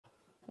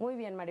Muy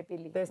bien,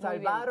 Maripily. Te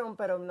salvaron,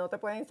 pero no te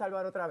pueden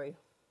salvar otra vez.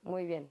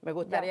 Muy bien. Me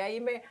gustaría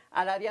irme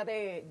al área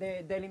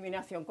de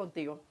eliminación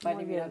contigo. Para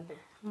Muy bien.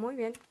 eliminarte. Muy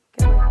bien.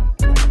 Qué bueno.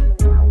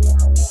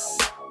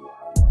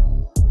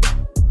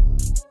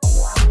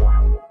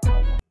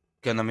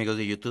 ¿Qué onda, amigos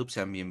de YouTube?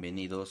 Sean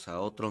bienvenidos a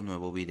otro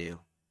nuevo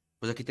video.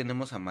 Pues aquí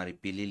tenemos a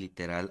Maripily,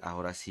 literal,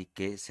 ahora sí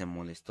que se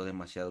molestó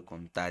demasiado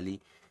con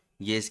Thali.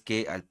 Y es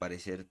que al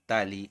parecer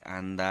Thali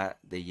anda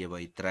de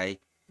lleva y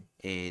trae,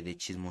 de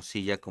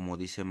chismosilla, como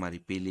dice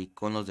Maripily,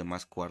 con los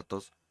demás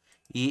cuartos.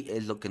 Y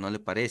es lo que no le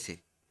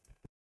parece.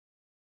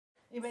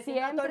 Y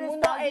metiendo a todo el Siempre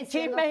mundo estás en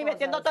diciendo chismes y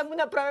metiendo a cosas. todo el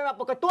mundo en problemas,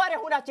 porque tú eres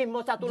una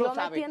chismosa, tú Yo lo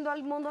sabes. metiendo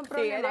al mundo en Sí,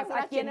 eres problemas.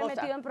 una ¿A quién he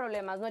chismosa. metido en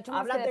problemas? No he hecho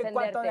más que Hablas del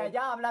defenderte. cuarto de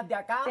allá, hablas de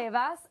acá. Te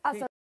vas a... Sí.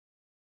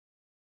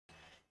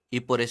 Y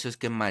por eso es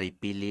que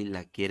Maripily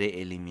la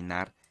quiere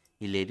eliminar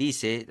y le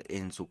dice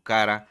en su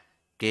cara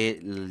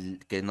que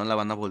no la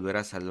van a volver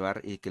a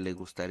salvar y que le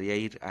gustaría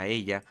ir a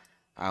ella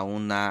a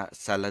una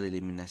sala de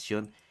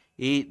eliminación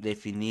y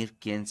definir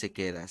quién se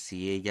queda,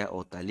 si ella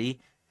o Thali.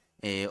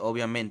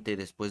 Obviamente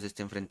después de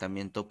este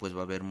enfrentamiento pues va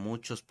a haber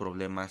muchos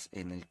problemas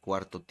en el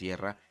cuarto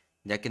tierra,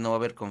 ya que no va a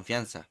haber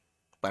confianza.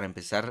 Para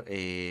empezar,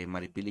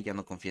 Maripily ya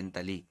no confía en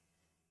Thali.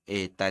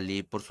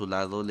 Thali por su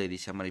lado le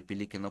dice a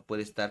Maripily que no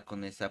puede estar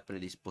con esa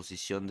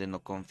predisposición de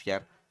no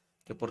confiar,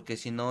 que porque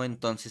si no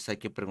entonces hay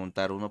que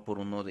preguntar uno por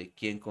uno de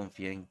quién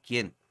confía en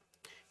quién.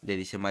 Le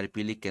dice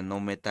Maripily que no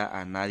meta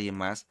a nadie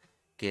más,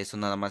 que eso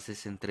nada más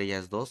es entre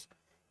ellas dos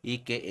y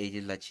que ella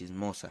es la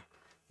chismosa.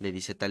 Le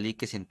dice Thali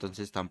que si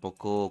entonces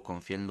tampoco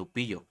confía en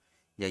Lupillo,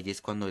 y ahí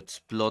es cuando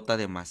explota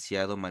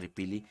demasiado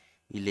Maripily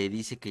y le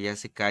dice que ya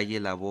se calle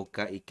la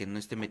boca y que no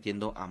esté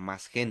metiendo a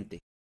más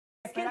gente.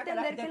 Es que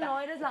entender que no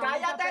eres la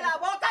Cállate la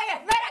boca y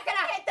espera que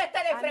la gente esté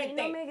de A mí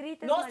frente. no me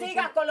grites, No Maripily.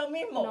 sigas con lo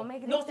mismo. No me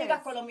grites. No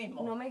sigas con lo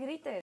mismo. No me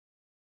grites.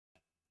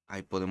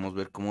 Ahí podemos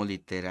ver cómo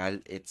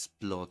literal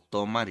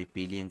explotó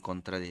Maripily en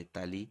contra de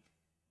Thali.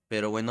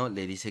 Pero bueno,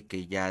 le dice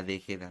que ya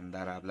deje de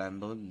andar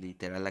hablando,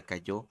 literal la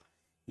cayó.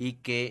 Y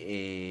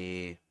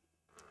que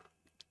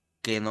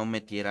no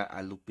metiera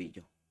a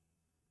Lupillo.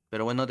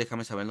 Pero bueno,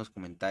 déjame saber en los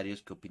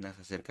comentarios qué opinas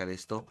acerca de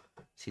esto.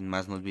 Sin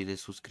más, no olvides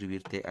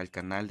suscribirte al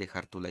canal,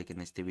 dejar tu like en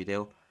este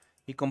video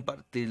y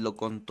compartirlo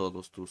con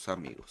todos tus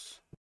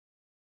amigos.